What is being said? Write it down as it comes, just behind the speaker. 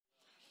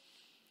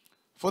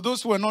For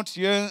those who are not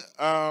here,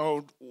 I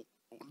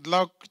would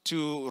like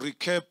to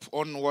recap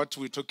on what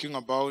we're talking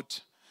about.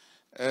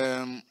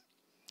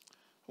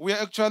 We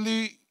are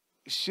actually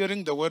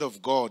sharing the word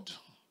of God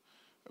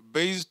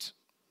based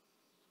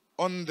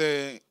on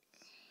the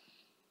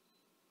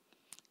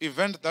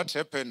event that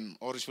happened,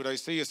 or should I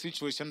say a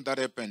situation that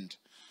happened,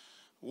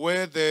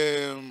 where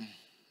the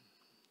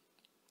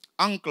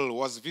uncle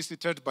was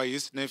visited by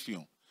his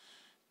nephew.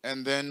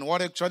 And then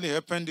what actually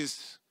happened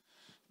is,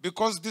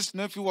 because this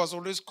nephew was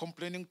always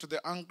complaining to the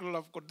uncle,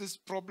 I've got this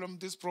problem,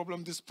 this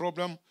problem, this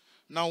problem.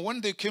 Now, when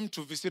they came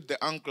to visit the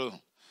uncle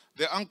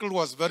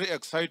was very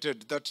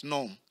excited that,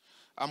 no,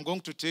 I'm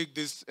going to take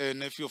this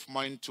nephew of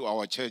mine to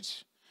our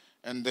church.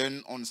 And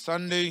then on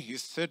Sunday, he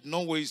said,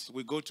 no ways,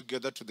 we go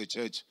together to the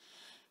church.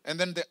 And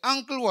then the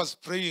uncle was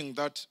praying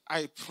that,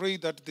 I pray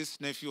that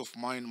this nephew of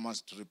mine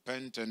must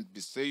repent and be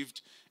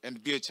saved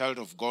and be a child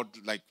of God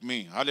like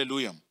me.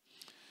 Hallelujah.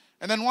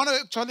 And then what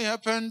actually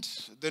happened,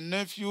 the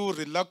nephew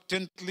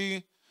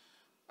reluctantly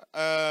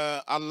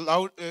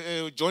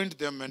joined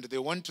them, and they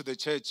went to the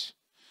church.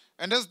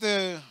 And as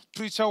the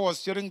preacher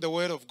was sharing the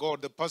word of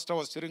God, the pastor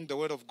was sharing the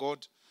word of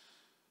God,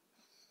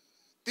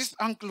 this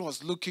uncle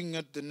was looking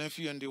at the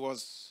nephew, and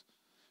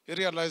he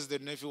realized the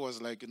nephew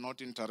was like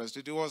not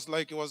interested. It was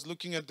like he was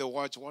looking at the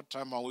watch, what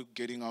time are we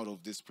getting out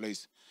of this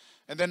place?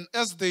 And then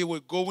as they were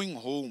going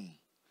home,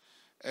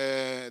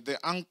 the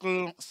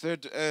uncle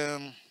said,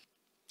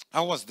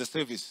 how was the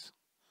service?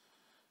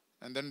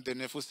 And then the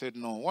nephew said,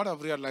 no, what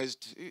I've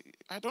realized,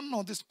 I don't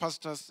know these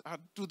pastors,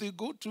 do they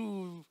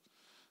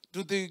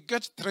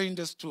get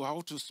trained as to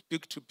how to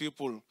speak to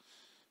people?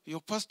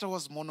 Your pastor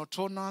was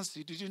monotonous,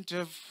 he didn't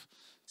have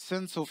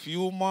sense of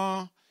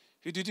humor,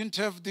 he didn't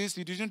have this,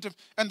 he didn't have,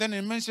 and then he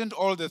mentioned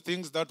all the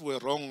things that were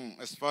wrong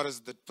as far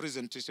as the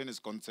presentation is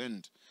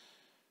concerned.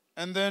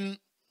 And then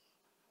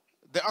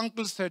the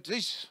uncle said,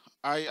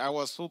 I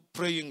was so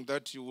praying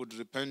that you would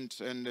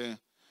repent, and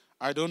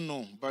I don't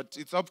know, but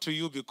it's up to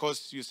you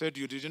because you said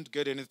you didn't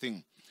get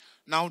anything.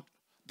 Now,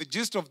 the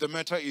gist of the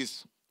matter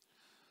is,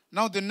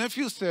 now the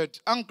nephew said,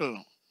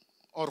 uncle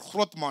or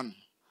Grootman,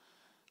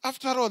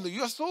 after all,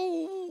 you are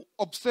so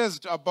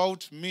obsessed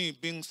about me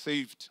being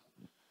saved.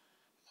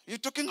 You're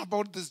talking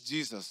about this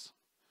Jesus.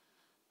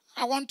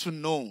 I want to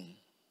know,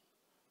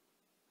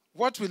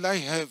 what will I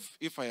have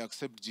if I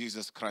accept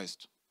Jesus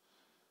Christ?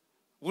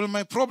 Will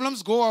my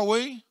problems go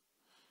away?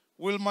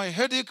 Will my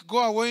headache go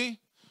away?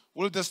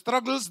 Will the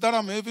struggles that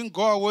I'm having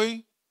go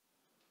away?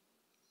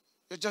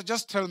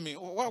 Just tell me,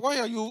 why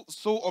are you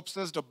so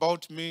obsessed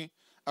about me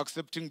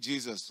accepting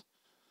Jesus?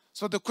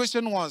 So the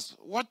question was,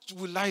 what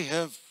will I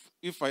have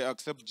if I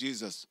accept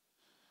Jesus?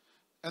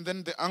 And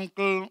then the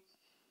uncle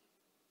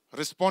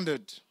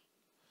responded.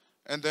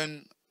 And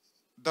then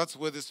that's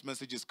where this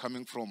message is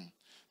coming from.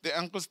 The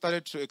uncle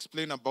started to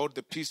explain about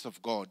the peace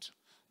of God,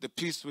 the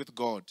peace with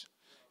God.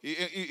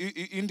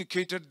 He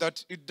indicated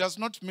that it does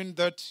not mean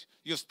that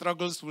your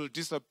struggles will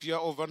disappear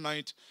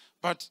overnight,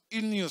 but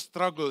in your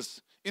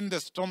struggles, in the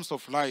storms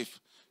of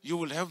life, you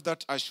will have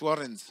that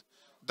assurance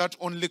that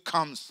only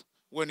comes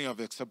when you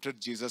have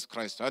accepted Jesus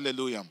Christ.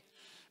 Hallelujah.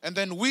 And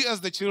then we as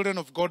the children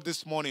of God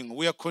this morning,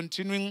 we are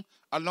continuing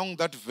along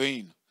that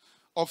vein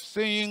of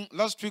saying,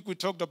 last week we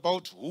talked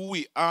about who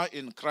we are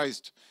in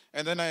Christ.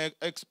 And then I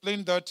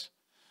explained that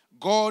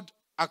God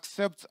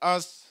accepts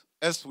us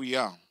as we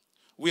are.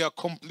 We are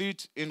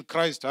complete in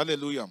Christ.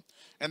 Hallelujah.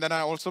 And then I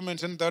also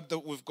mentioned that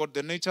we've got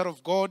the nature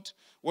of God.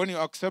 When you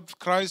accept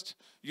Christ,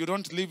 you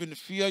don't live in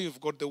fear.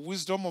 You've got the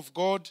wisdom of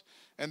God.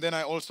 And then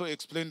I also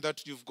explained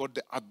that you've got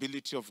the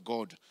ability of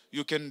God.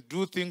 You can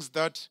do things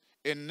that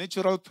a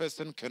natural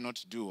person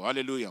cannot do.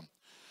 Hallelujah.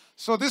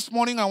 So this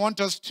morning I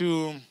want us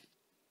to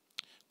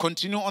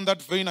continue on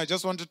that vein. I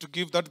just wanted to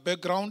give that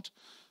background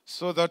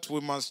so that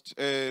we must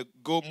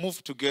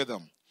move together.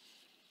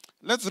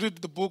 Let's read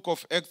the book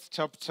of Acts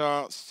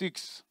chapter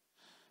 6.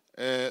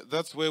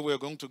 That's where we're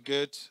going to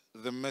get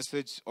the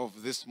message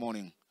of this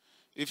morning.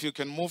 If you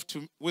can move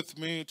with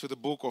me to the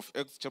book of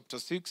Acts chapter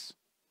 6.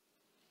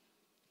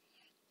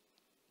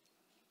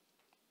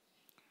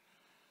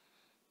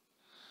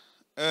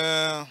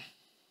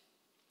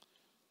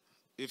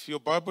 If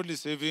your Bible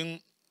is having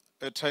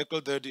a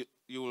title that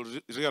you will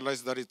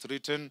realize that it's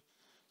written,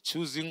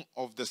 Choosing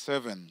of the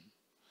Seven.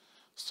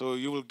 So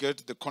you will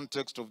get the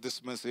context of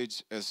this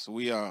message as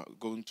we are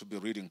going to be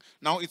reading.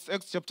 Now it's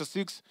Acts chapter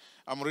 6.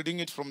 I'm reading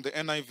it from the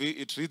NIV.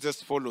 It reads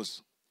as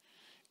follows.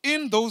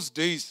 In those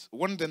days,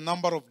 when the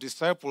number of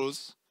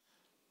disciples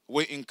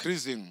were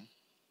increasing,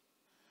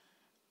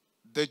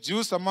 the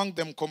Jews among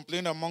them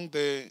complained among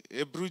the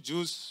Hebrew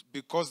Jews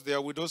because their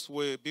widows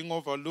were being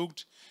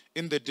overlooked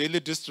in the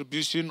daily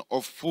distribution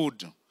of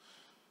food.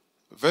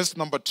 Verse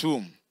number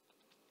 2.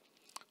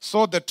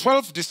 So the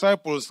 12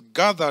 disciples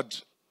gathered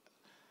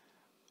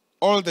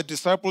all the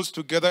disciples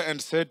together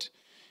and said,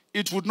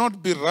 it would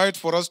not be right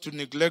for us to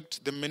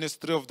neglect the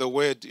ministry of the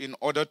word in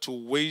order to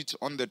wait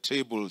on the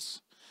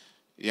tables.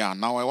 Yeah,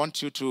 now I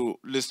want you to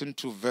listen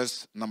to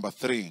verse number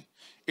 3.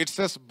 It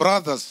says,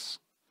 brothers,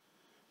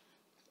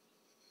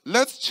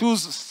 let's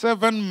choose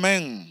 7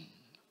 men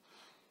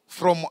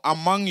from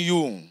among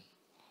you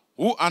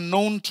who are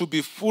known to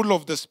be full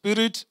of the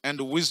Spirit and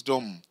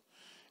wisdom,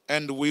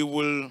 and we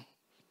will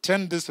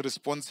turn this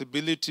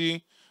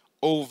responsibility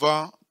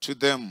over to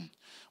them.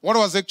 What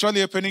was actually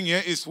happening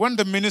here is when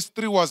the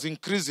ministry was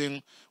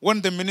increasing,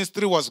 when the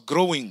ministry was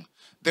growing,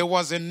 there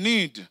was a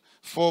need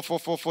for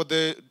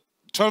the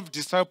 12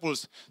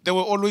 disciples. They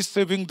were always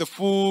saving the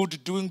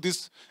food, doing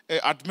this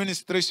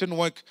administration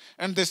work.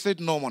 And they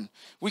said, no, man,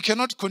 we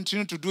cannot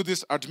continue to do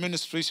this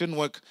administration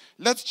work.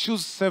 Let's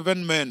choose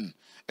 7 men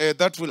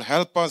that will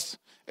help us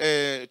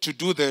to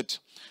do that.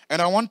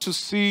 And I want to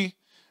see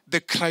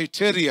the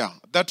criteria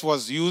that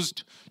was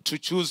used to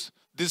choose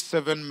these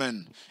 7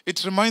 men.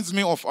 It reminds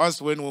me of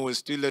us when we were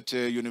still at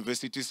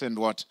universities and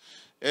what.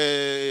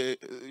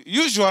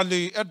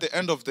 Usually at the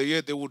end of the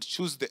year, they would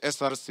choose the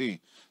SRC,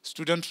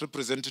 Student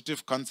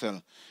Representative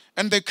Council.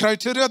 And the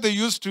criteria they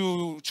used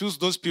to choose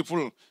those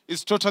people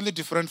is totally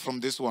different from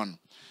this one.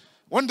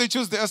 When they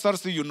choose the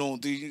SRC, you know,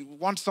 they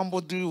want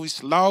somebody who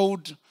is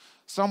loud,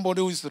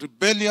 somebody who is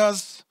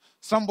rebellious,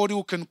 somebody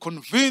who can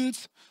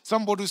convince,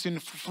 somebody who is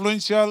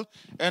influential.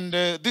 And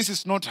this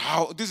is not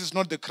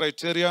the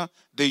criteria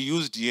they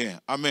used here.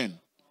 Amen.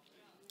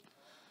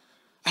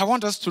 I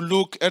want us to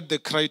look at the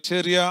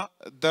criteria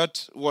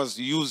that was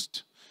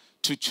used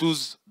to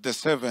choose the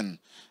 7.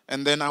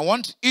 And then I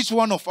want each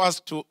one of us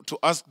to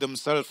ask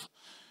themselves,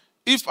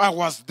 if I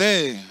was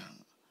there,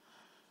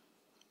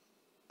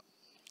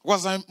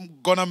 was I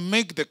going to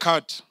make the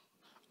cut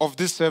of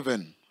these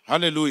 7?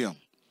 Hallelujah.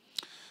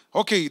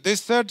 Okay, they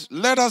said,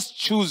 let us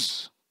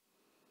choose.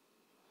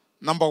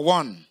 Number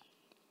 1.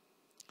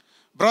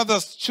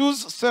 Brothers,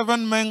 choose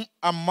 7 men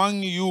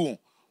among you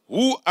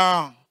who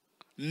are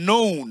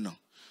known.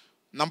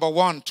 Number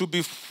 1, to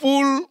be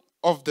full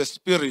of the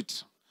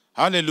Spirit.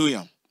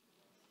 Hallelujah.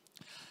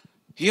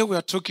 Here we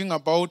are talking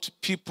about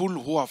people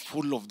who are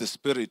full of the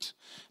Spirit.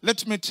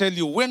 Let me tell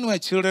you, when we are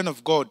children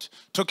of God,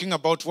 talking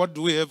about what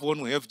do we have when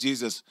we have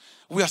Jesus,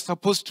 we are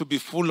supposed to be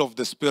full of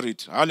the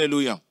Spirit.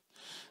 Hallelujah.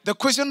 The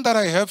question that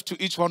I have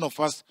to each one of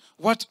us,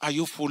 what are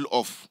you full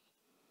of?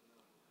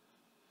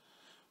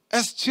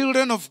 As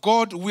children of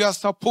God, we are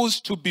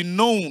supposed to be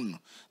known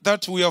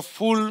that we are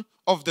full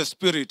of the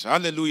Spirit.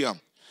 Hallelujah.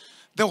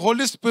 The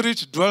Holy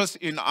Spirit dwells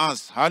in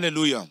us.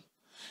 Hallelujah.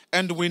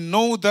 And we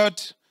know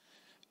that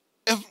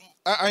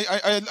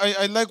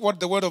I like what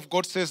the Word of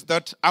God says,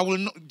 that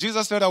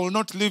Jesus said, I will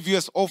not leave you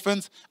as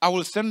orphans. I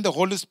will send the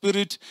Holy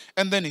Spirit.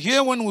 And then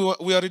here when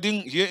we are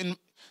reading here in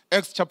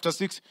Acts chapter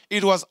 6,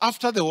 it was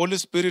after the Holy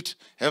Spirit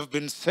have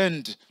been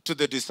sent to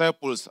the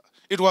disciples.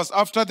 It was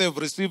after they've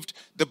received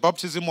the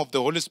baptism of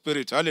the Holy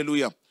Spirit.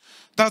 Hallelujah.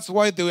 That's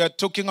why they were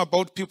talking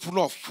about people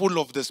who are full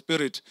of the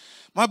Spirit.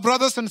 My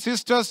brothers and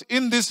sisters,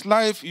 in this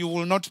life, you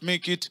will not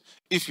make it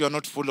if you are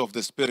not full of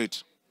the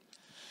Spirit.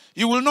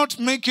 You will not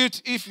make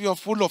it if you are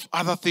full of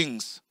other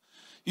things.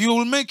 You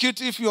will make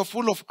it if you are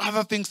full of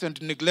other things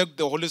and neglect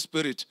the Holy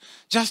Spirit.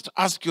 Just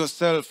ask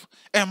yourself,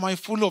 am I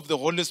full of the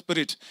Holy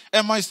Spirit?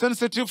 Am I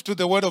sensitive to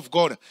the Word of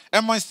God?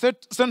 Am I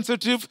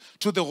sensitive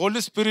to the Holy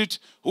Spirit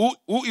who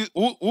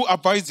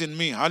abides in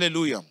me?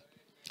 Hallelujah.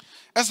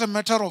 As a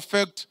matter of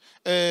fact,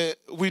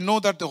 we know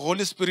that the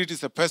Holy Spirit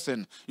is a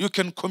person. You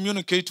can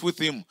communicate with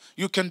him.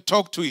 You can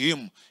talk to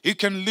him. He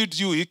can lead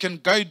you. He can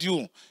guide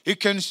you. He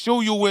can show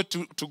you where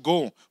to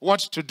go, what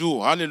to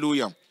do.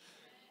 Hallelujah.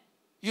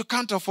 You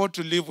can't afford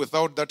to live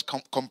without that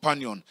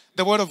companion.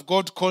 The Word of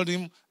God called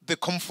him the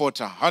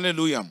Comforter.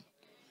 Hallelujah.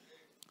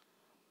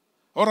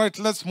 All right,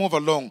 let's move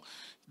along.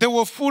 They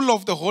were full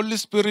of the Holy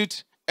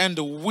Spirit and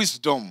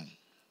wisdom.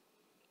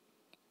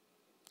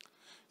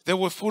 They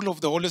were full of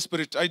the Holy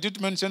Spirit. I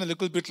did mention a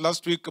little bit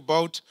last week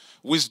about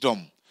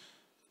wisdom.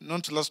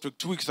 Not last week,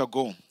 2 weeks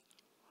ago.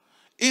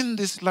 In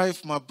this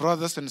life, my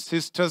brothers and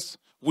sisters,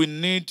 we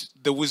need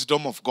the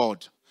wisdom of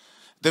God.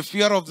 The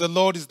fear of the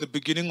Lord is the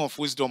beginning of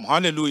wisdom.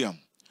 Hallelujah.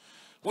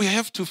 We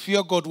have to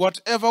fear God.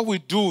 Whatever we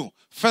do,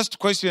 first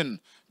question,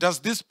 does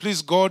this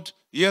please God?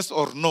 Yes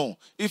or no?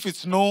 If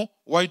it's no,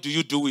 why do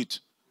you do it?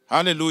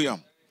 Hallelujah.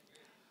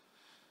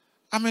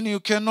 I mean, you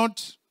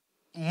cannot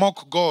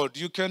mock God.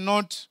 You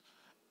cannot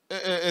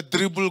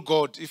dribble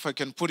God, if I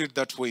can put it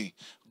that way.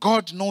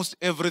 God knows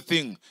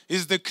everything.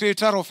 He's the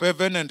creator of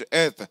heaven and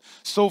earth.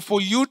 So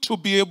for you to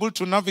be able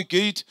to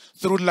navigate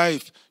through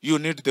life, you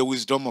need the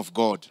wisdom of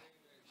God.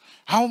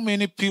 How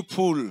many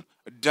people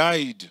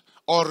died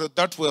or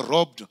that were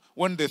robbed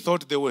when they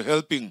thought they were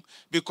helping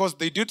because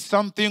they did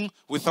something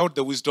without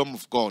the wisdom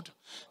of God?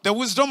 The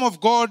wisdom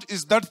of God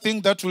is that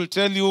thing that will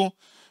tell you,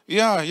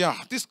 yeah,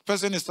 this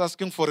person is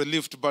asking for a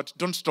lift, but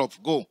don't stop,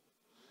 go.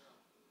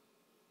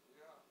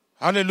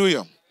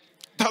 Hallelujah.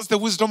 That's the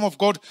wisdom of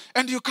God.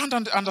 And you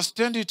can't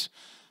understand it.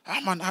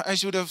 Man, I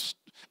should have.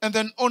 And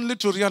then only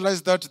to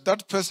realize that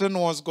that person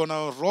was going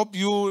to rob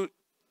you,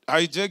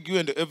 hijack you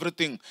and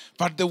everything.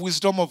 But the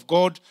wisdom of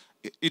God,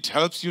 it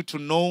helps you to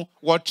know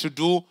what to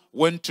do,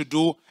 when to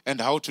do, and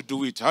how to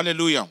do it.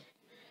 Hallelujah.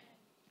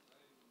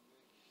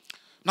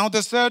 Now they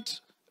said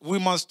we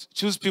must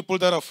choose people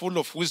that are full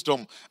of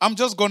wisdom. I'm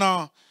just going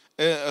to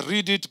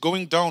read it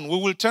going down. We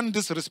will turn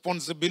this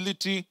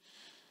responsibility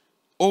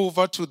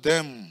over to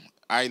them.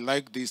 I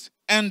like this.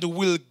 And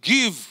will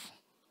give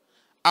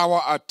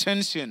our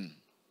attention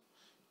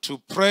to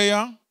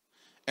prayer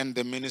and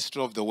the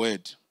ministry of the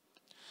word.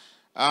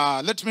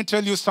 Let me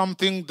tell you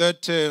something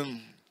that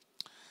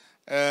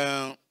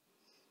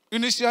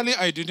initially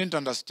I didn't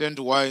understand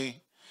why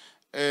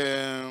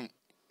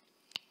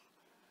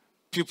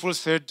people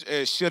said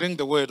sharing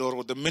the word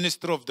or the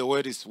ministry of the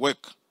word is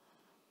work.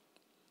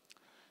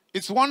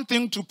 It's one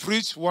thing to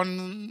preach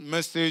one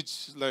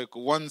message like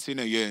once in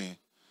a year,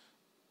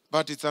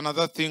 but it's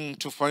another thing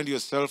to find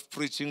yourself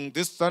preaching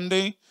this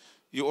Sunday.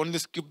 You only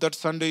skip that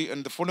Sunday,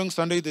 and the following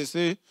Sunday they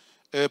say,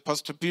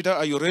 Pastor Peter,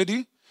 are you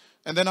ready?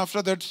 And then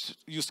after that,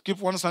 you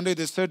skip one Sunday,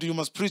 they said you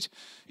must preach.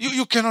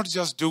 You cannot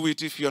just do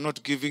it if you're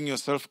not giving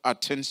yourself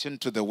attention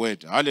to the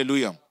word.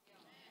 Hallelujah.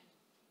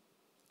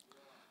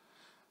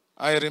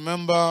 I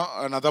remember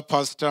another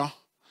pastor,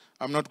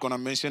 I'm not going to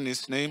mention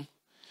his name.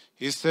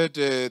 He said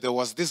there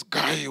was this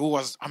guy who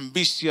was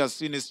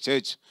ambitious in his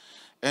church.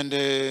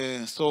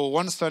 And so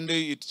one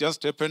Sunday, it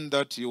just happened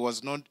that he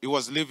was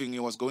leaving, he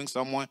was going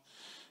somewhere.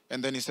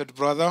 And then he said,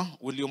 brother,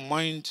 will you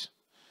mind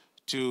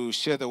to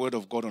share the word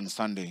of God on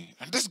Sunday?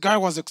 And this guy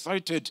was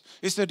excited.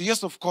 He said,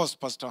 yes, of course,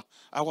 Pastor.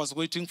 I was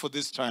waiting for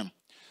this time.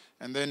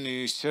 And then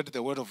he shared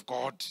the word of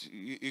God.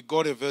 He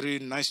got a very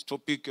nice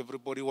topic.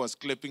 Everybody was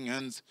clapping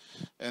hands.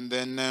 And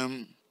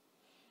then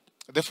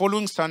the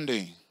following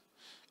Sunday,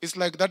 it's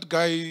like that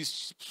guy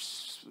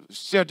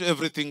shared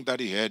everything that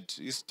he had.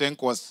 His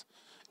tank was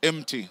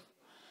empty.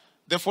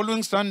 The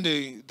following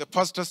Sunday, the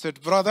pastor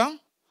said, brother,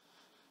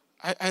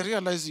 I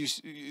realize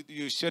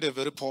you shared a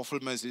very powerful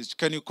message.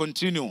 Can you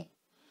continue?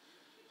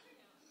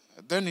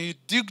 Then he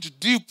digged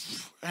deep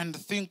and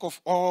think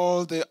of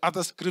all the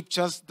other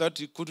scriptures that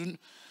he couldn't.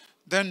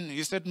 Then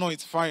he said, no,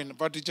 it's fine.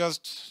 But he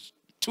just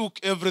took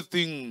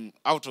everything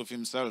out of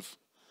himself.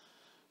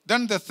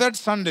 Then the third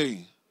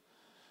Sunday,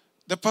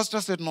 the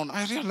pastor said, no,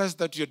 I realize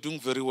that you're doing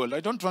very well.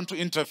 I don't want to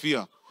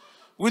interfere.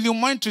 Will you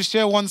mind to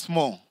share once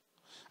more?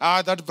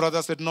 That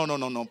brother said,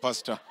 no,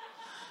 pastor.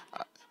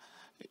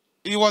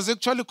 He was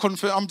actually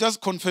I'm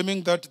just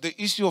confirming that the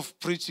issue of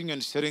preaching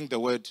and sharing the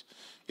word,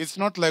 it's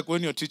not like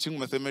when you're teaching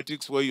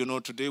mathematics where,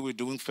 today we're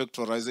doing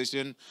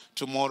factorization,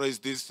 tomorrow is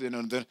this,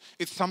 then.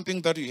 It's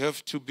something that you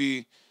have to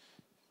be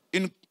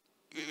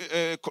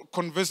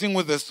conversing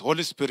with the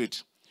Holy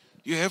Spirit.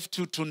 You have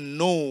to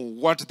know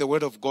what the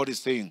word of God is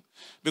saying.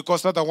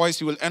 Because otherwise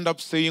you will end up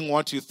saying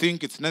what you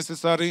think it's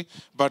necessary,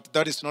 but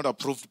that is not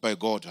approved by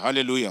God.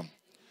 Hallelujah.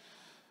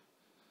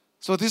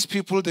 So these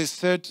people, they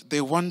said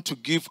they want to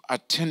give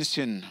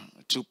attention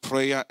to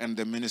prayer and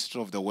the ministry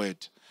of the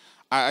word.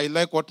 I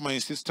like what my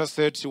sister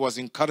said. She was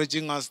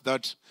encouraging us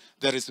that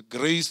there is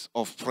grace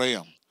of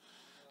prayer.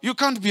 You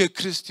can't be a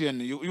Christian.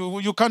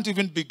 You can't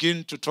even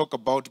begin to talk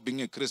about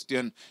being a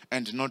Christian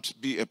and not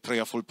be a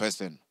prayerful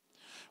person.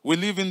 We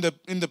live in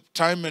the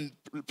time and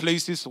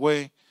places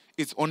where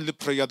it's only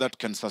prayer that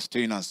can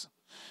sustain us.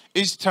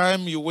 Each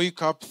time you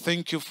wake up,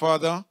 thank you,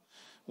 Father.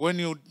 When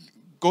you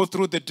go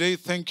through the day,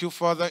 thank you,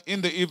 Father.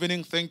 In the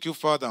evening, thank you,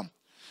 Father.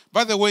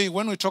 By the way,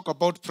 when we talk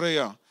about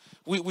prayer,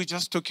 we're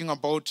just talking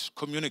about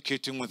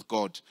communicating with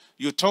God.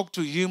 You talk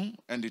to him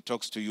and he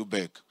talks to you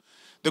back.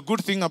 The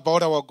good thing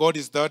about our God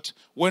is that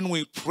when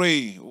we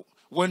pray,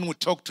 when we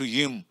talk to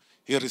him,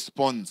 he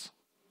responds.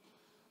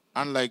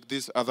 Unlike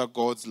these other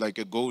gods, like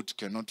a goat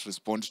cannot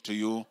respond to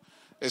you,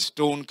 a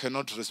stone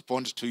cannot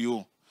respond to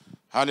you.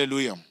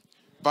 Hallelujah.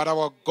 But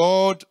our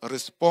God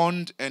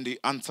responds and he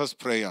answers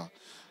prayer.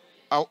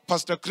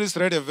 Pastor Chris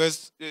read a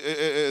verse,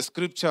 a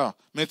scripture,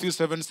 Matthew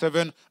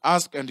 7:7,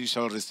 ask and you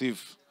shall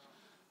receive.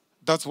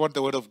 That's what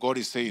the word of God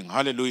is saying.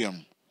 Hallelujah.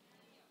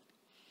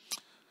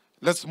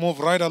 Let's move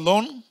right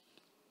along.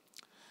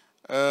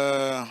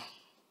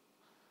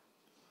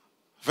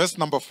 Verse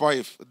number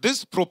 5.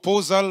 This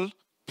proposal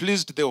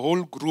pleased the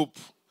whole group.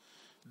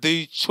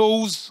 They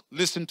chose,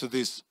 listen to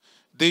this,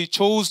 they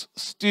chose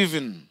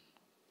Stephen,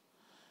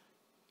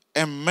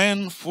 a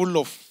man full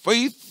of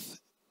faith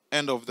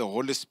and of the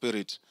Holy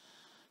Spirit.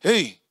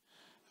 Hey,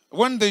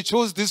 when they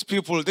chose these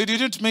people, they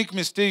didn't make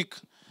mistake.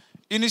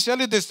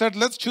 Initially, they said,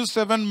 let's choose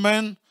 7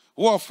 men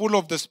who are full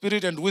of the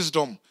Spirit and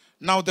wisdom.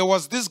 Now, there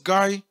was this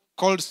guy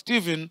called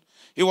Stephen.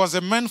 He was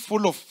a man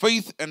full of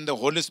faith and the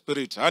Holy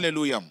Spirit.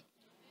 Hallelujah.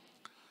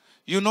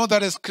 You know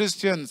that as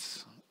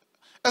Christians,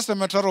 as a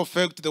matter of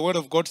fact, the word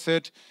of God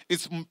said,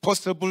 it's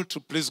impossible to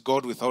please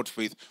God without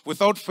faith.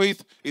 Without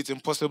faith, it's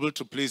impossible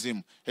to please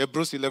him.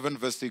 Hebrews 11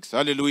 verse 6.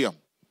 Hallelujah.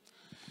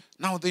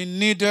 Now, they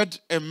needed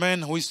a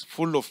man who is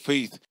full of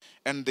faith,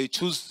 and they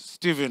chose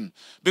Stephen.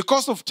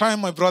 Because of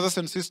time, my brothers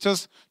and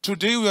sisters,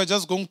 today we are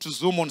just going to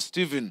zoom on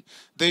Stephen.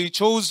 They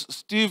chose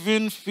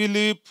Stephen,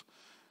 Philip,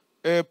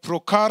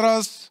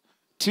 Prochorus,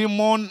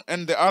 Timon,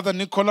 and the other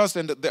Nicholas,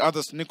 and the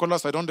others.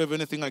 Nicholas, I don't have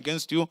anything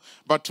against you,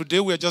 but today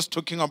we are just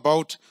talking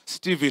about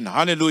Stephen.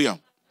 Hallelujah.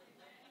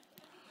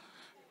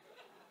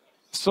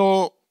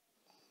 So,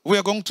 we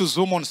are going to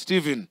zoom on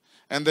Stephen,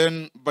 and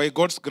then by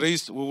God's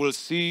grace, we will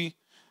see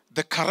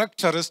the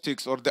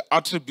characteristics or the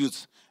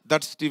attributes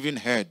that Stephen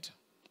had.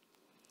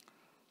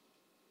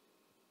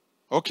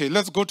 Okay,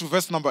 let's go to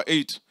verse number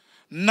 8.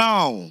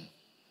 Now,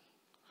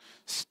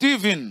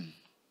 Stephen,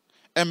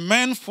 a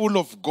man full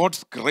of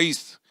God's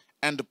grace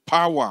and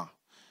power,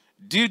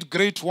 did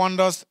great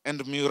wonders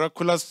and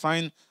miraculous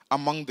signs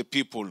among the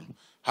people.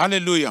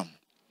 Hallelujah.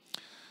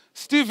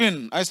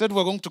 Stephen, I said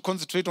we're going to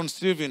concentrate on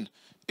Stephen.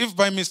 If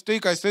by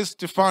mistake I say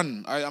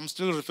Stephen, I am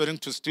still referring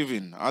to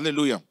Stephen.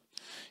 Hallelujah.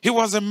 He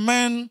was a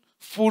man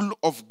full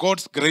of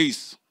God's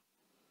grace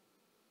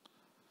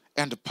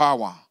and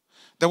power.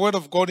 The word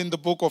of God in the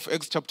book of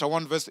Acts chapter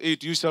 1 verse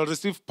 8, you shall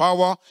receive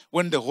power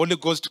when the Holy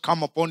Ghost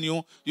come upon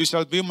you. You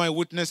shall be my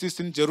witnesses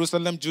in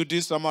Jerusalem,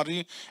 Judea,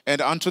 Samaria,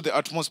 and unto the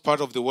utmost part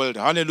of the world.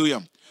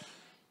 Hallelujah.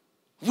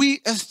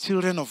 We as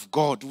children of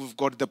God, we've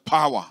got the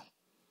power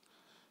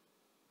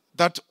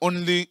that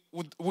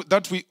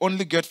we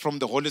only get from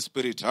the Holy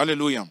Spirit.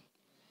 Hallelujah.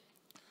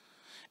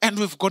 And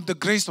we've got the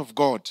grace of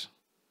God.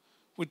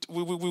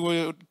 We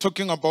were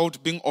talking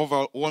about being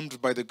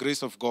overwhelmed by the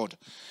grace of God.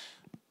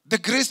 The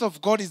grace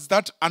of God is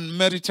that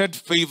unmerited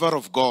favor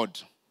of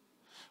God.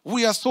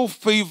 We are so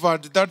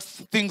favored that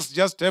things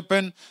just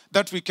happen,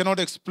 that we cannot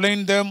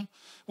explain them.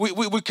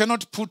 We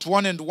cannot put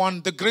one and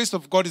one. The grace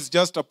of God is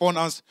just upon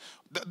us.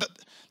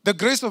 The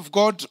grace of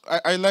God,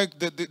 I like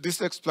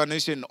this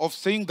explanation of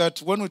saying that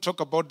when we talk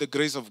about the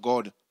grace of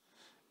God,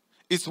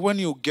 it's when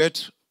you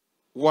get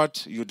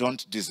what you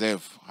don't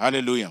deserve.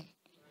 Hallelujah.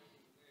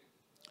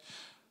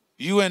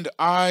 You and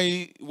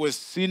I were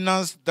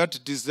sinners that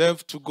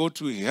deserve to go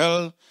to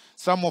hell.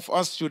 Some of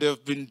us should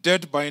have been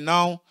dead by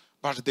now,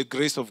 but the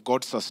grace of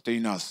God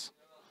sustained us.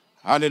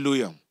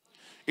 Hallelujah.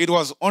 It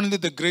was only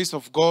the grace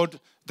of God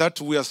that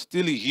we are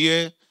still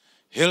here,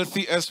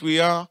 healthy as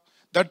we are.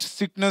 That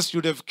sickness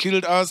should have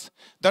killed us.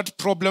 That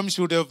problem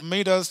should have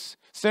made us,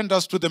 sent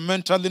us to the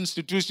mental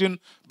institution,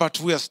 but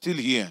we are still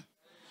here,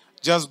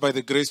 just by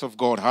the grace of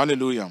God.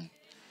 Hallelujah.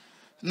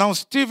 Now,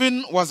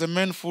 Stephen was a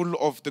man full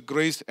of the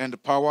grace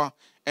and power,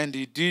 and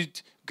he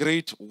did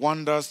great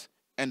wonders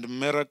and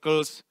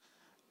miracles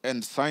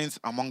and signs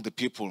among the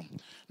people.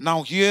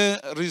 Now, here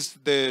is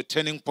the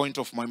turning point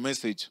of my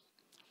message.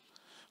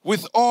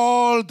 With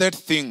all that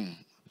thing,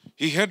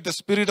 he had the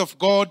Spirit of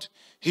God,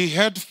 he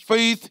had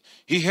faith,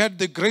 he had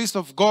the grace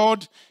of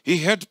God, he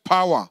had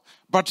power.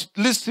 But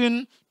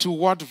listen to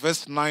what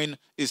verse 9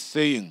 is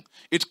saying.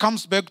 It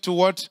comes back to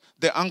what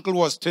the uncle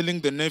was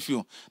telling the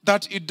nephew,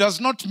 that it does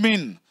not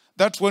mean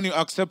that when you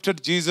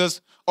accepted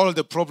Jesus, all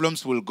the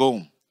problems will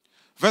go.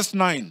 Verse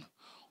 9,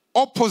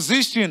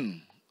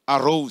 opposition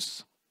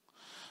arose.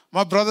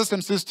 My brothers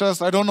and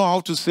sisters, I don't know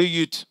how to say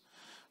it,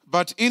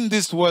 but in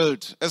this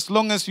world, as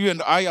long as you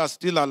and I are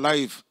still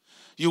alive,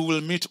 you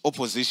will meet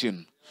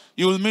opposition.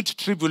 You will meet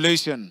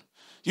tribulation.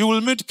 You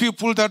will meet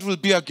people that will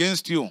be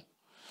against you.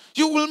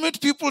 You will meet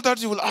people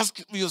that you will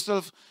ask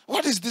yourself,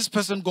 what is this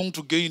person going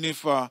to gain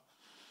if...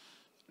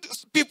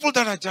 people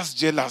that are just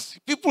jealous,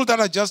 people that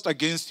are just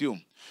against you.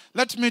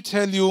 Let me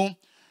tell you,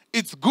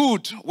 it's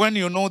good when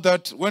you know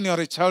that when you are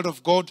a child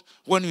of God,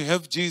 when you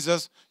have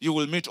Jesus, you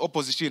will meet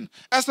opposition.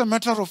 As a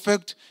matter of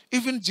fact,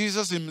 even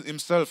Jesus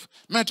himself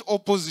met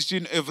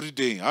opposition every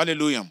day.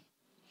 Hallelujah.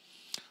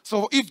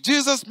 So if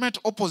Jesus met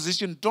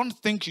opposition, don't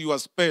think you are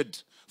spared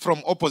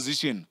from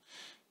opposition.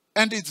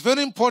 And it's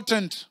very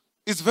important.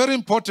 It's very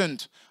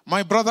important.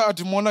 My brother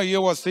Adimola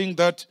here was saying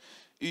that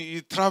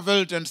he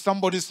traveled and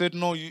somebody said,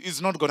 no,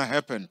 it's not going to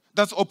happen.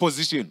 That's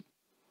opposition.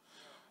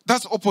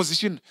 That's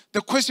opposition.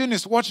 The question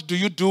is, what do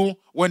you do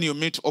when you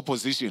meet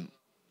opposition?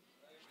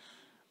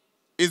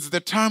 It's the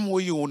time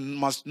where you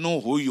must know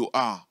who you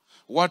are,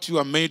 what you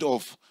are made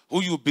of,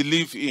 who you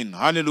believe in.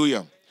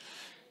 Hallelujah.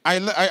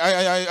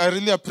 I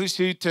really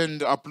appreciate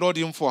and applaud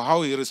him for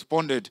how he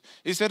responded.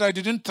 He said, I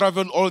didn't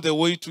travel all the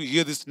way to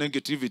hear this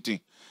negativity.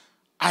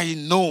 I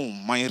know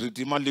my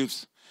Redeemer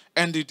lives.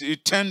 And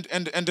it turned,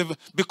 and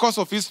because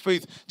of his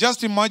faith,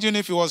 just imagine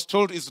if he was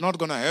told it's not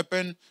going to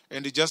happen,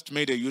 and he just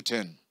made a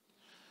U-turn.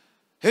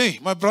 Hey,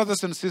 my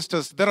brothers and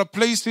sisters, there are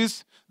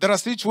places, there are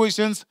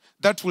situations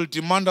that will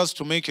demand us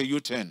to make a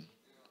U-turn.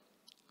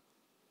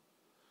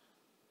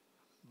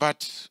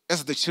 But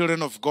as the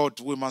children of God,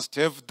 we must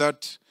have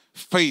that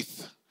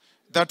faith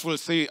that will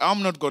say,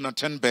 I'm not going to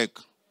turn back.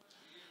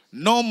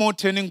 No more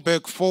turning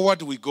back.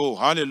 Forward we go.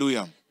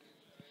 Hallelujah.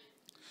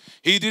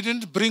 He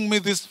didn't bring me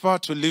this far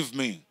to leave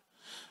me.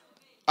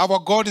 Our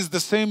God is the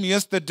same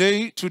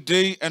yesterday,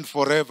 today, and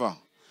forever.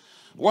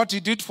 What he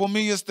did for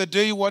me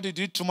yesterday, what he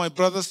did to my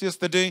brothers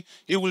yesterday,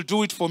 he will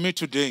do it for me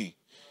today.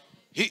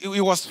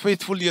 He was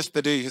faithful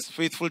yesterday. He's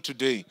faithful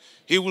today.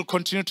 He will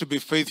continue to be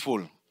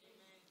faithful.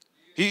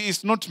 He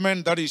is not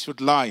man that he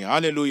should lie.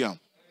 Hallelujah.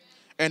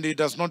 And he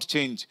does not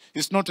change.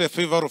 He's not a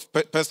favor of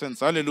persons.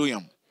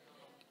 Hallelujah.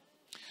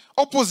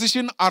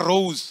 Opposition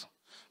arose,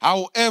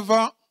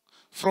 however,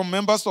 from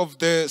members of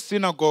the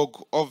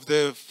synagogue of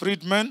the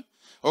freedmen.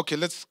 Okay,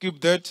 let's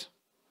skip that.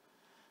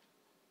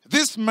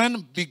 This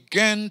man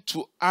began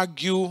to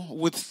argue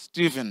with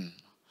Stephen.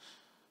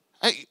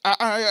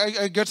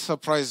 I get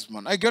surprised,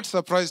 man. I get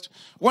surprised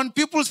when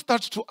people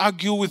start to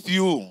argue with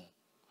you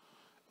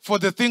for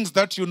the things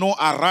that you know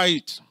are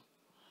right.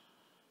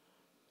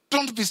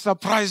 Don't be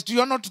surprised.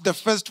 You are not the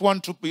first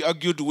one to be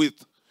argued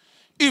with.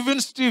 Even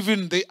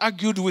Stephen, they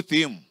argued with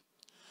him.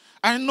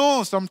 I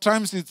know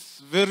sometimes it's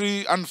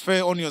very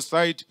unfair on your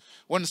side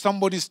when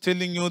somebody is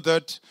telling you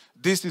that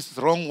this is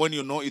wrong when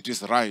you know it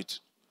is right.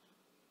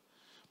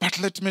 But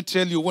let me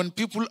tell you, when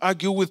people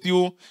argue with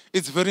you,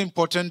 it's very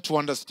important to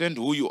understand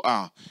who you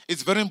are.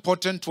 It's very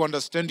important to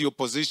understand your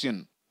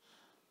position.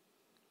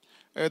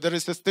 There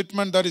is a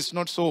statement that is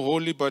not so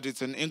holy, but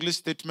it's an English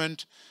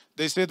statement.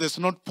 They say there's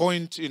no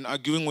point in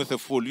arguing with a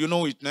fool. You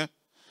know it, ne?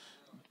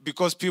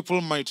 Because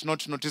people might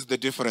not notice the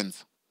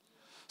difference.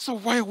 So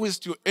why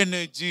waste your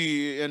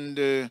energy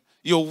and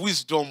your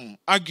wisdom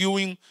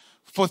arguing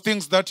for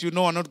things that you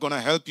know are not going to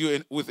help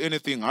you with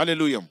anything?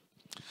 Hallelujah.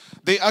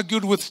 They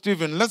argued with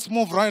Stephen. Let's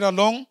move right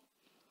along.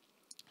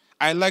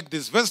 I like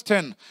this. Verse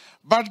 10.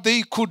 But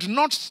they could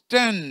not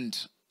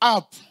stand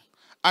up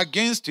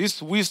against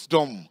his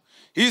wisdom,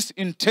 his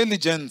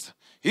intelligence,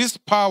 his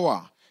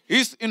power,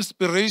 his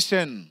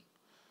inspiration,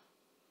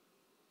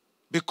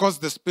 because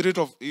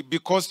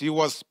he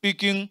was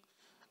speaking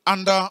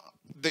under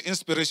the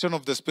inspiration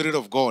of the Spirit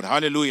of God.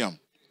 Hallelujah.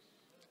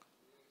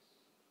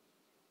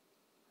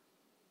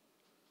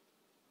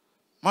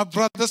 My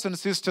brothers and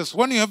sisters,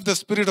 when you have the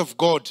Spirit of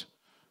God,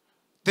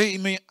 they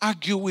may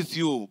argue with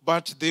you,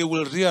 but they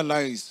will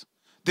realize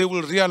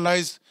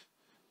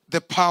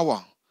the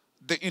power,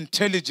 the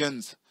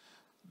intelligence,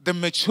 the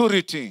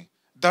maturity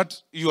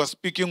that you are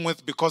speaking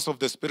with because of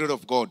the Spirit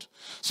of God.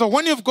 So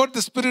when you've got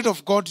the Spirit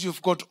of God,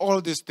 you've got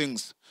all these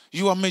things.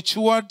 You are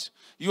matured.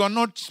 You are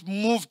not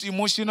moved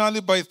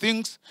emotionally by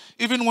things.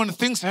 Even when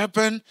things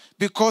happen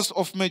because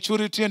of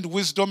maturity and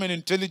wisdom and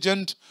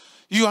intelligence,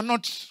 you are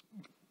not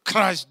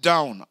crushed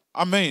down.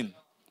 Amen.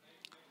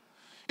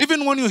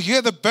 Even when you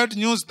hear the bad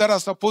news that are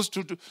supposed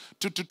to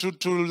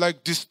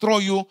like destroy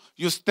you,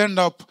 you stand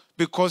up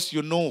because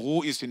you know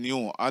who is in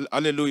you.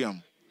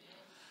 Hallelujah.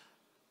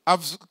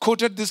 I've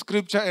quoted this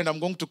scripture and I'm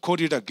going to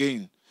quote it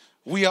again.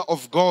 We are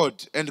of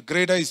God, and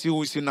greater is he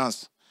who is in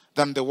us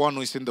than the one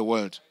who is in the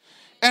world.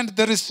 And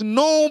there is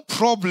no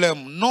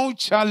problem, no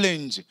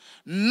challenge,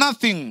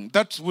 nothing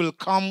that will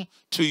come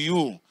to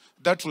you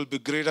that will be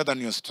greater than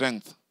your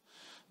strength.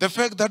 The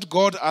fact that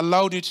God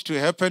allowed it to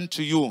happen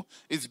to you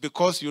is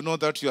because you know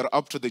that you are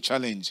up to the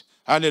challenge.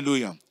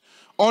 Hallelujah.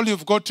 All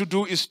you've got to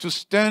do is to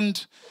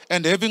stand,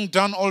 and having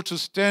done all to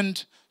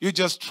stand, you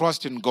just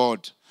trust in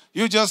God.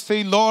 You just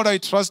say, Lord, I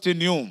trust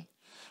in you.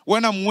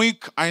 When I'm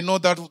weak, I know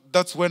that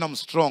that's when I'm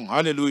strong.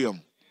 Hallelujah.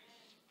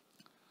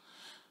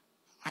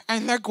 I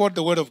like what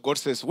the Word of God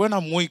says. When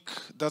I'm weak,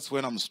 that's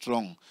when I'm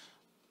strong.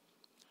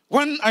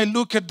 When I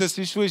look at the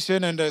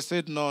situation and I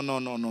said, no.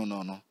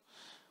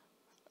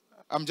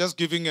 I'm just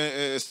giving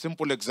a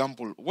simple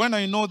example. When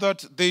I know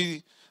that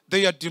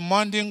they are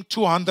demanding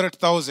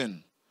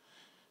 200,000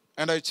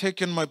 and I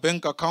check in my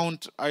bank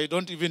account, I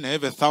don't even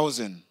have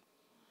 1,000.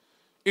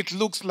 It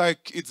looks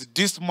like it's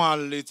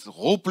dismal, it's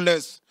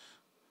hopeless.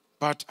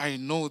 But I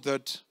know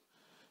that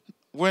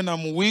when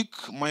I'm weak,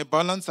 my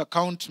balance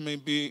account may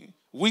be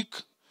weak,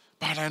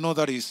 but I know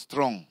that he's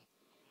strong.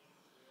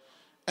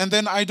 And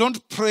then I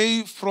don't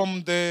pray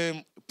from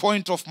the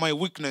point of my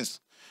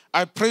weakness.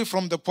 I pray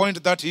from the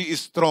point that he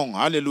is strong.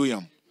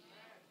 Hallelujah.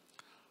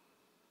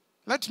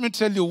 Let me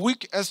tell you,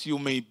 weak as you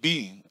may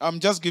be, I'm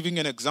just giving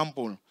an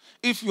example.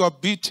 If you are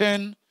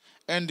beaten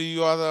and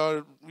you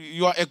are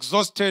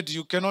exhausted,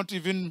 you cannot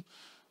even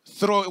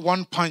throw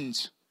one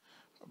punch.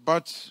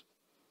 But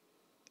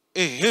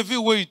a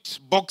heavyweight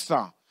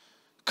boxer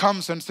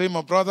comes and says,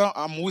 my brother,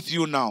 I'm with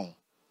you now.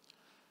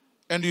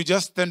 And you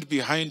just stand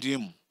behind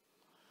him.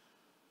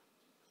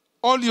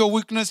 All your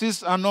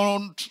weaknesses are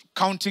not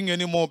counting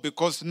anymore,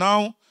 because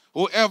now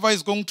whoever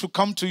is going to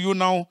come to you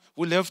now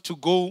will have to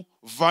go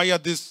via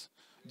this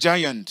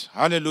giant.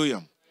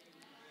 Hallelujah.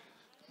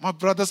 My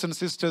brothers and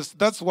sisters,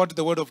 that's what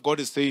the Word of God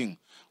is saying.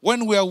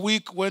 When we are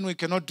weak, when we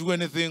cannot do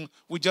anything,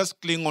 we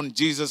just cling on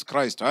Jesus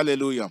Christ.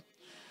 Hallelujah.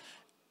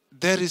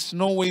 There is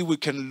no way we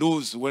can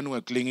lose when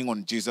we're clinging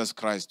on Jesus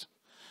Christ.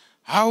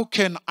 How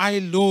can I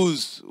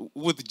lose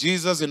with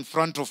Jesus in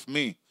front of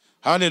me?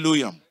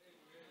 Hallelujah.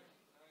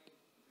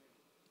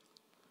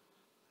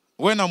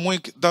 When I'm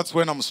weak, that's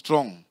when I'm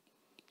strong.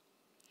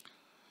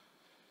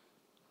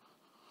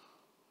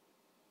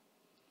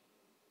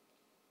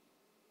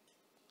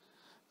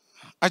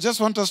 I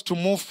just want us to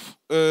move.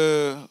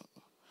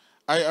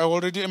 I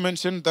already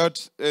mentioned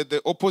that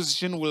the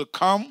opposition will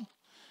come.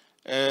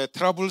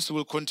 Troubles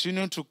will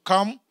continue to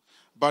come.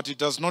 But it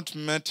does not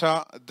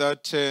matter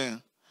that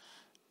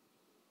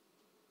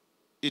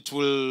it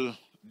will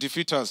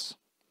defeat us.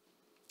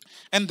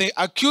 And they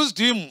accused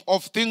him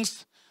of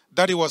things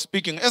that he was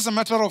speaking. As a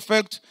matter of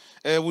fact,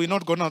 we're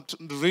not going to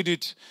read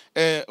it.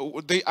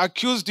 They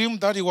accused him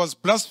that he was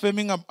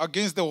blaspheming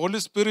against the Holy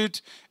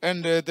Spirit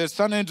and the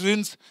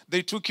Sanhedrins.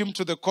 They took him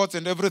to the courts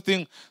and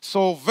everything.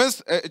 So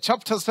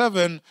chapter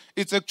 7,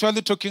 it's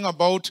actually talking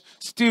about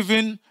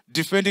Stephen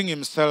defending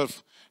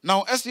himself.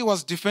 Now, as he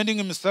was defending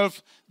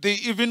himself, they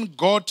even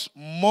got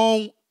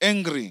more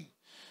angry.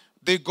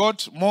 They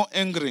got more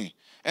angry.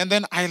 And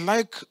then I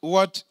like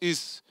what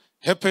is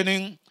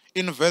happening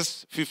in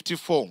verse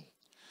 54.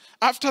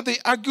 After they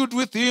argued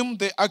with him,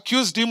 they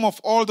accused him of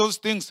all those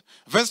things.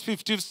 Verse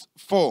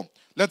 54.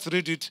 Let's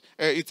read it.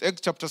 It's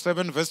Acts chapter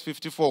 7, verse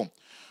 54.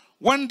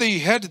 When they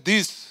heard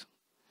this,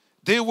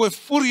 they were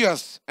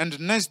furious and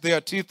gnashed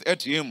their teeth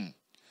at him.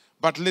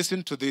 But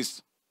listen to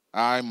this.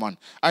 I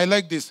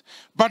like this.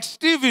 But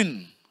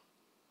Stephen,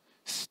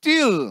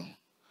 still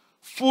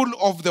full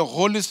of the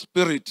Holy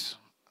Spirit.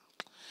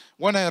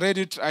 When I read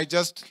it, I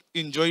just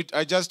enjoyed,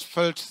 I just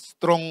felt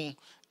strong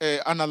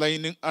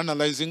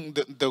analyzing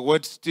the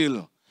word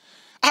still.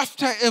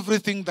 After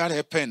everything that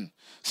happened,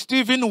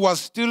 Stephen was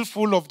still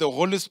full of the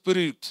Holy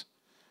Spirit.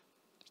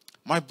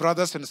 My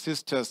brothers and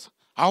sisters,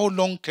 how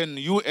long can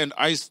you and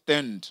I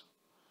stand?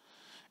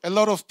 A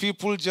lot of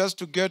people, just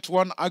to get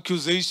one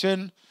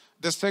accusation,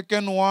 the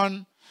second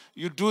one,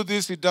 you do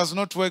this, it does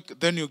not work,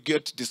 then you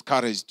get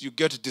discouraged, you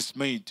get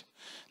dismayed.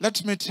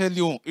 Let me tell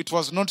you, it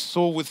was not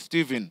so with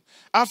Stephen.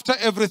 After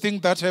everything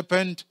that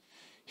happened,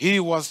 he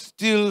was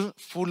still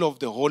full of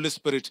the Holy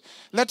Spirit.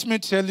 Let me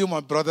tell you, my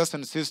brothers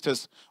and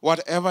sisters,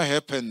 whatever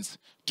happens,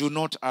 do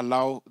not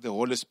allow the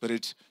Holy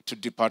Spirit to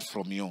depart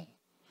from you.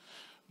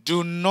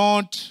 Do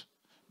not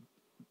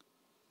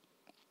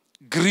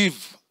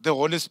grieve the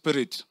Holy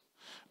Spirit.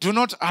 Do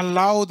not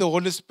allow the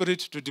Holy Spirit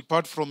to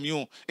depart from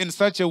you in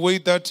such a way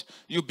that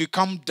you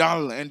become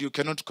dull and you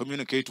cannot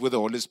communicate with the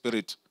Holy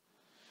Spirit.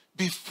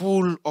 Be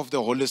full of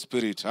the Holy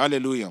Spirit.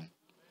 Hallelujah.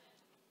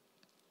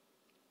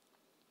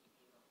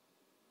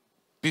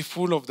 Be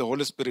full of the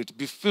Holy Spirit.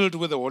 Be filled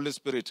with the Holy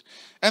Spirit.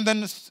 And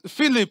then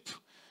Philip,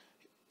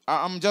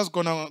 I'm just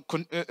going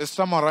to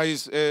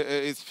summarize.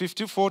 It's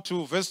 54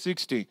 to verse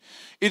 60.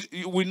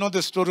 We know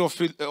the story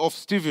of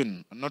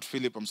Stephen. Not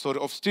Philip, I'm sorry.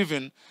 Of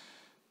Stephen.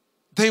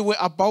 They were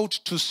about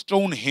to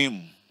stone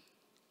him.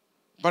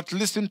 But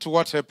listen to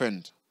what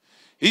happened.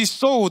 He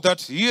saw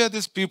that here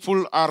these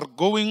people are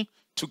going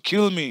to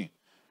kill me.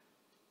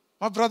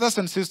 My brothers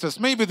and sisters,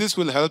 maybe this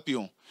will help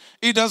you.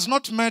 It does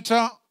not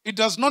matter. It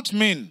does not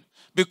mean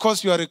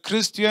because you are a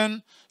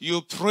Christian,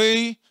 you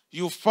pray,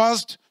 you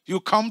fast, you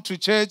come to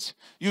church,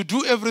 you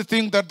do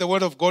everything that the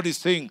Word of God is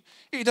saying.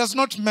 It does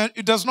not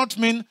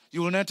mean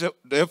you will not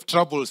have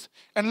troubles.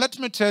 And let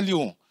me tell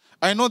you,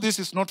 I know this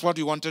is not what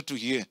you wanted to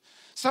hear.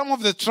 Some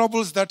of the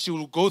troubles that you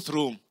will go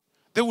through,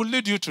 they will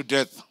lead you to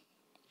death.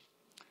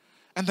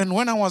 And then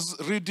when I was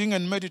reading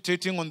and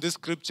meditating on this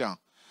scripture,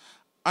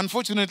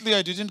 unfortunately,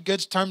 I didn't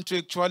get time to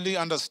actually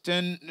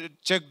understand,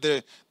 check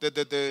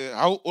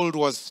how old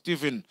was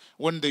Stephen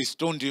when they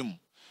stoned him.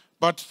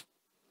 But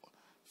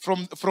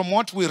from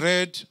what we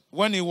read,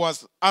 when he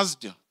was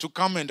asked to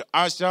come and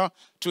usher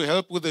to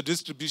help with the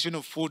distribution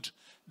of food,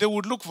 they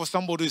would look for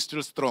somebody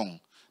still strong.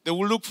 They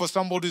will look for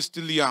somebody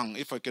still young,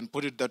 if I can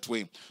put it that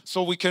way.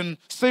 So we can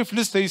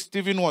safely say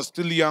Stephen was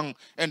still young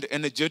and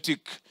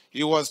energetic.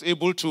 He was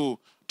able to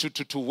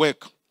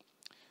work.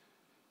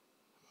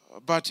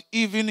 But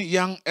even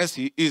young as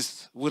he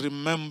is, we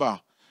remember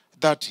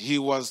that he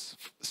was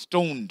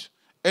stoned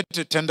at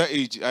a tender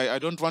age. I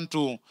don't want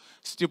to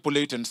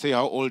stipulate and say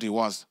how old he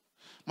was.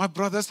 My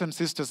brothers and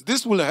sisters,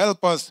 this will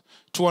help us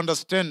to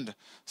understand.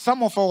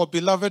 Some of our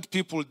beloved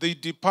people, they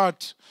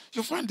depart.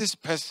 You find this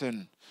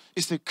person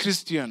is a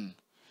Christian,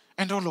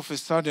 and all of a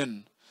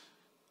sudden,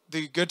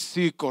 they get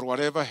sick or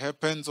whatever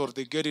happens, or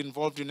they get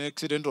involved in an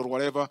accident or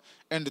whatever,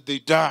 and they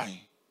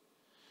die.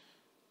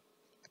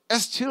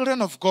 As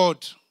children of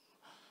God,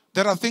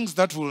 there are things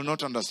that we will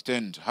not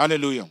understand.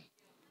 Hallelujah.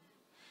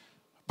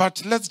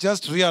 But let's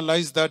just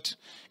realize that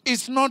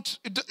it's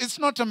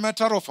not a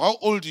matter of how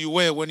old you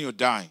were when you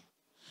die,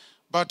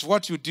 but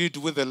what you did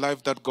with the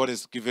life that God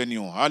has given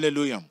you.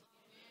 Hallelujah.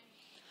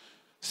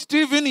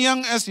 Stephen,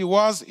 young as he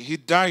was, he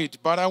died.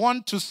 But I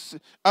want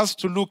us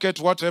to look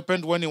at what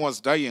happened when he was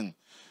dying.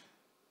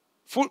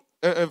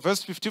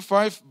 Verse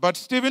 55, but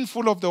Stephen,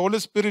 full of the Holy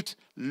Spirit,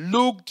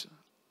 looked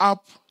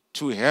up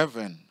to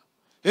heaven.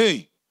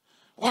 Hey,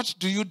 what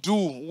do you do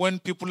when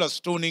people are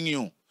stoning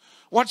you?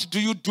 What do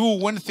you do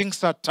when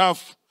things are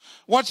tough?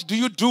 What do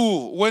you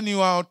do when you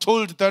are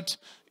told that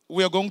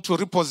we are going to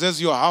repossess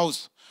your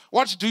house?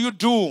 What do you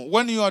do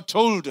when you are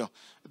told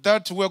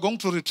that we are going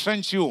to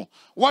retrench you?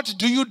 What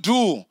do you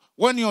do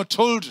when you're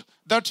told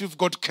that you've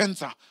got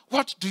cancer?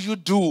 What do you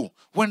do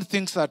when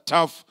things are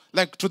tough,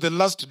 like to the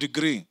last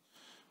degree?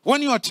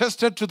 When you are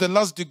tested to the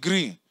last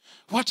degree,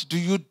 what do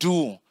you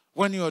do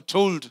when you are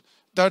told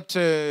that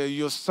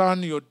your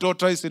son, your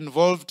daughter is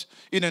involved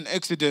in an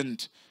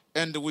accident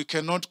and we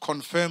cannot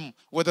confirm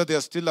whether they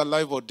are still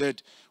alive or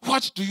dead?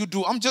 What do you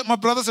do? My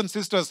brothers and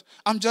sisters,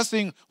 I'm just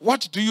saying,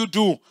 what do you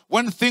do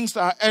when things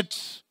are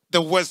at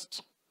the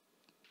worst?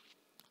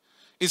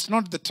 It's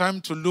not the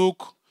time to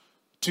look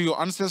to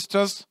your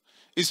ancestors.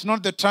 It's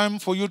not the time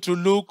for you to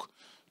look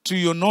to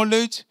your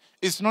knowledge.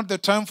 It's not the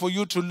time for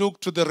you to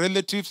look to the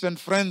relatives and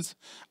friends.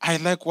 I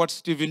like what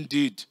Stephen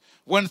did.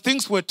 When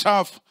things were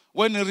tough,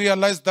 when he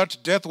realized that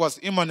death was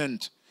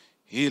imminent,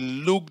 he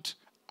looked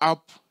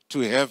up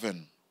to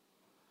heaven.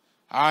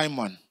 Aye,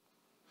 man.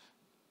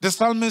 The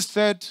psalmist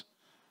said,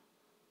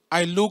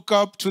 I look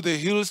up to the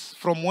hills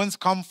from whence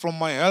come from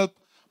my help.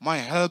 My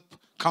help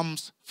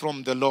comes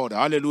from the Lord.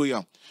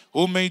 Hallelujah.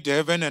 Who made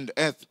heaven and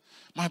earth.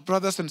 My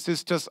brothers and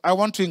sisters, I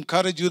want to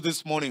encourage you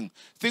this morning.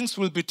 Things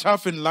will be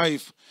tough in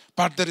life,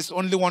 but there is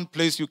only one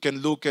place you can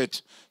look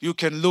at. You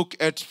can look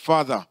at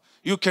Father.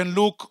 You can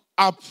look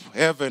up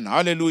heaven.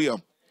 Hallelujah.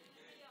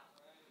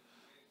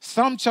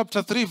 Psalm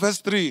chapter 3 verse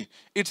 3,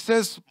 it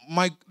says,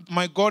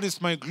 my God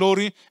is my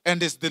glory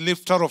and is the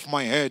lifter of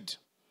my head.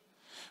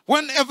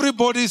 When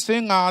everybody is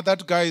saying,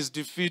 that guy is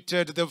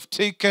defeated, they've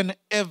taken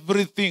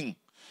everything.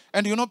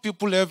 And you know,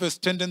 people have a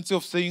tendency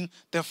of saying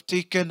they've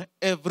taken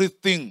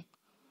everything.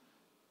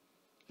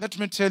 Let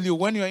me tell you,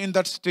 when you're in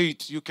that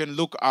state, you can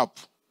look up.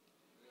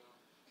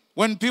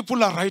 When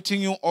people are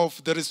writing you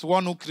off, there is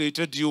one who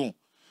created you,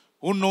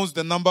 who knows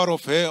the number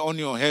of hair on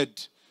your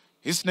head.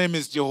 His name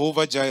is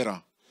Jehovah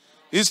Jireh.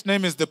 His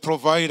name is the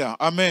provider.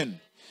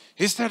 Amen.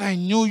 He said, I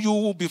knew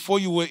you before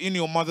you were in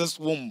your mother's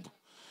womb.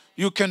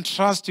 You can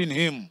trust in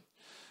him.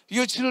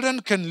 Your children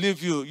can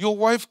leave you. Your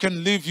wife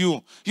can leave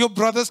you. Your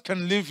brothers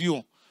can leave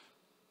you.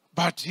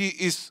 But he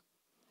is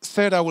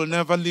said, I will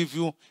never leave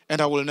you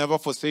and I will never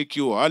forsake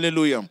you.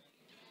 Hallelujah.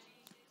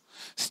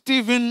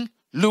 Stephen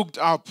looked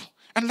up.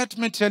 And let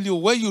me tell you,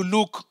 where you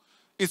look,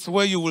 it's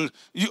where you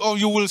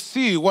will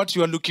see what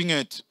you are looking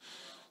at.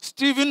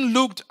 Stephen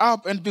looked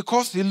up, and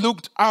because he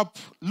looked up,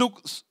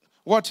 look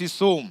what he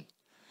saw.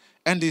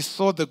 And he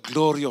saw the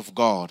glory of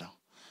God.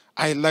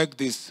 I like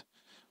this.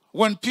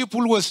 When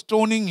people were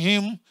stoning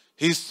him,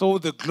 he saw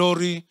the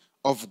glory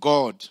of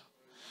God.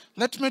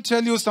 Let me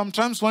tell you,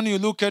 sometimes when you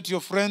look at your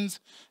friends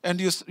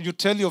and you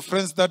tell your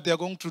friends that they're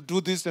going to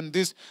do this and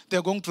this,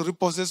 they're going to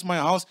repossess my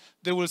house,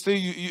 they will say,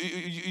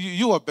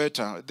 you are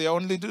better. They're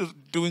only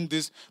doing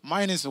this.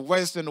 Mine is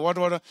worse and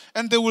whatever.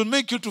 And they will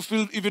make you to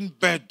feel even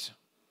bad.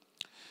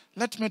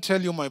 Let me tell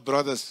you, my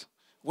brothers,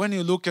 when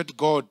you look at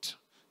God,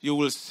 you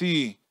will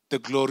see the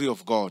glory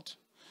of God.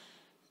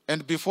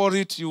 And before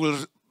it, you will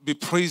be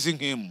praising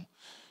him.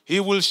 He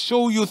will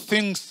show you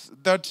things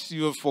that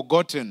you have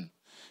forgotten.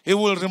 He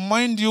will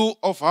remind you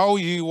of how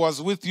he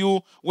was with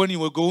you when you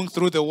were going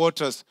through the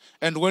waters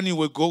and when you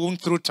were going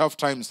through tough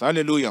times.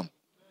 Hallelujah.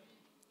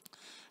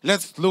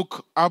 Let's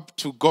look up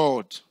to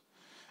God.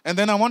 And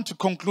then I want to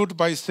conclude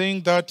by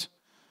saying that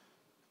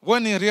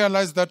when he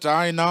realized that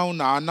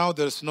now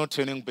there's no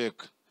turning back.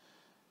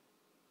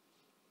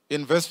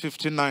 In verse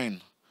 59,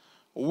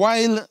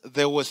 while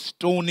they were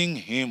stoning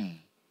him,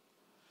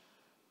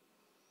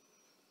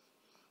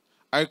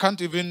 I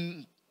can't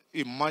even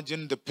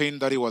imagine the pain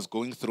that he was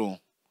going through.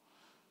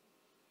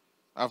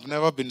 I've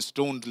never been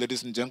stoned,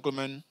 ladies and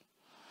gentlemen.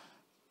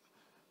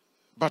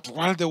 But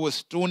while they were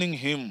stoning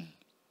him,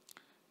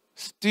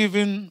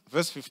 Stephen,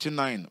 verse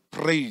 59,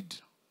 prayed.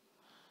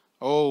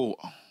 Oh,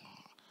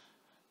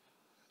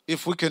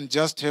 if we can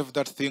just have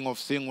that thing of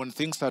saying when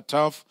things are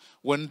tough,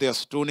 when they are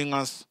stoning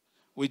us,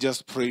 we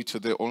just pray to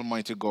the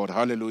Almighty God.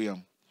 Hallelujah.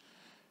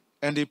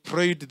 And he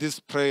prayed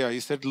this prayer. He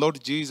said,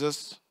 Lord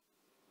Jesus,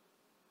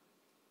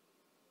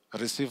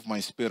 receive my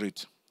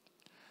spirit.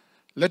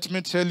 Let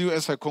me tell you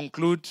as I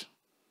conclude,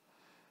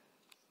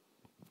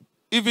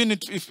 even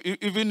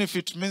if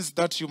it means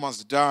that you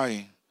must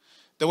die,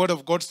 the word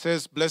of God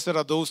says, blessed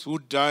are those who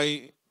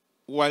die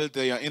while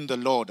they are in the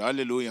Lord.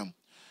 Hallelujah.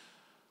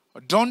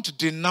 Don't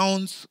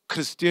denounce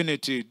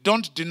Christianity.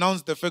 Don't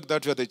denounce the fact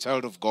that you are the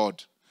child of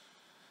God.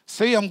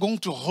 Say, I'm going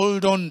to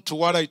hold on to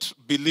what I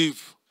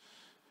believe.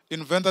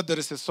 In Venda, there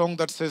is a song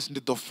that says, I'm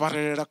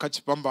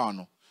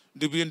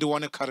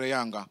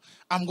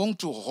going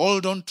to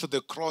hold on to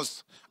the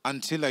cross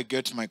until I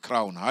get my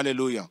crown.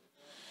 Hallelujah.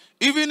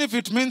 Even if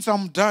it means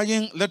I'm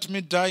dying, let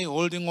me die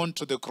holding on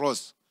to the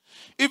cross.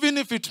 Even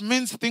if it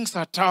means things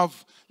are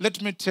tough,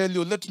 let me tell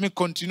you, let me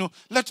continue.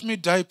 Let me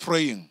die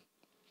praying.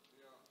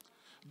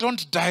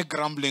 Don't die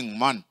grumbling,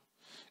 man.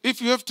 If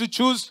you have to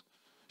choose,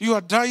 you are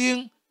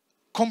dying,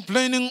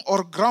 complaining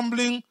or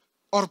grumbling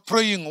or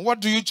praying. What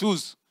do you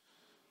choose?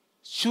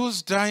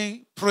 Choose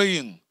die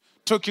praying,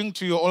 talking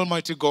to your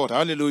Almighty God.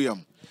 Hallelujah.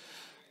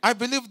 I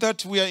believe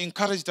that we are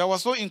encouraged. I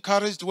was so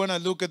encouraged when I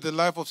look at the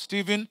life of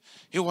Stephen.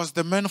 He was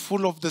the man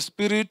full of the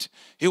Spirit.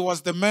 He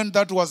was the man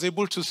that was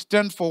able to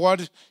stand for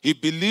what he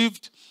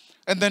believed.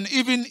 And then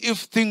even if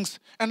things,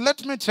 and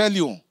let me tell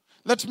you,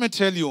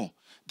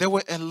 there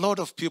were a lot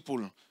of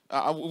people.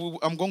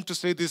 I'm going to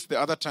say this the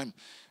other time.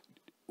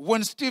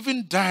 When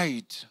Stephen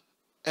died,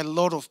 a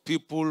lot of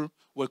people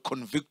were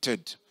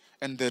convicted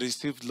and they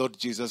received Lord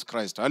Jesus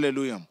Christ.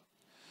 Hallelujah.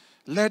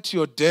 Let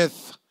your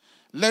death,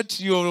 let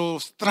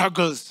your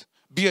struggles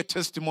be a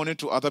testimony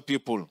to other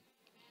people.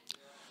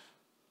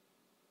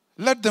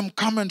 Let them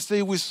come and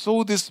say, we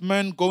saw this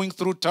man going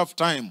through tough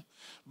time.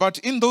 But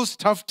in those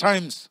tough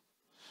times,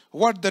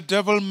 what the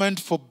devil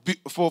meant for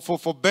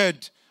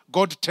bad,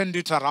 God turned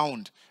it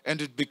around and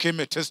it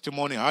became a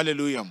testimony.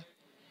 Hallelujah.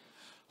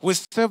 We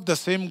serve the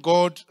same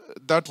God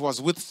that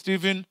was with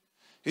Stephen.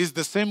 He's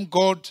the same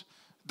God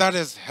that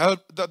has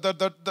helped,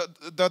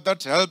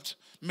 that helped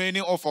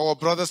many of our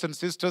brothers and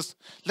sisters,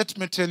 let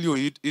me tell you,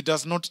 he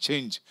does not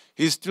change.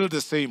 He's still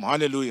the same.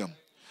 Hallelujah.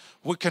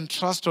 We can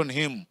trust on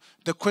him.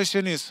 The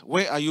question is,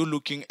 where are you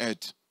looking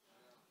at?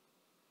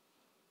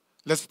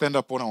 Let's stand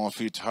up on our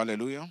feet.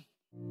 Hallelujah.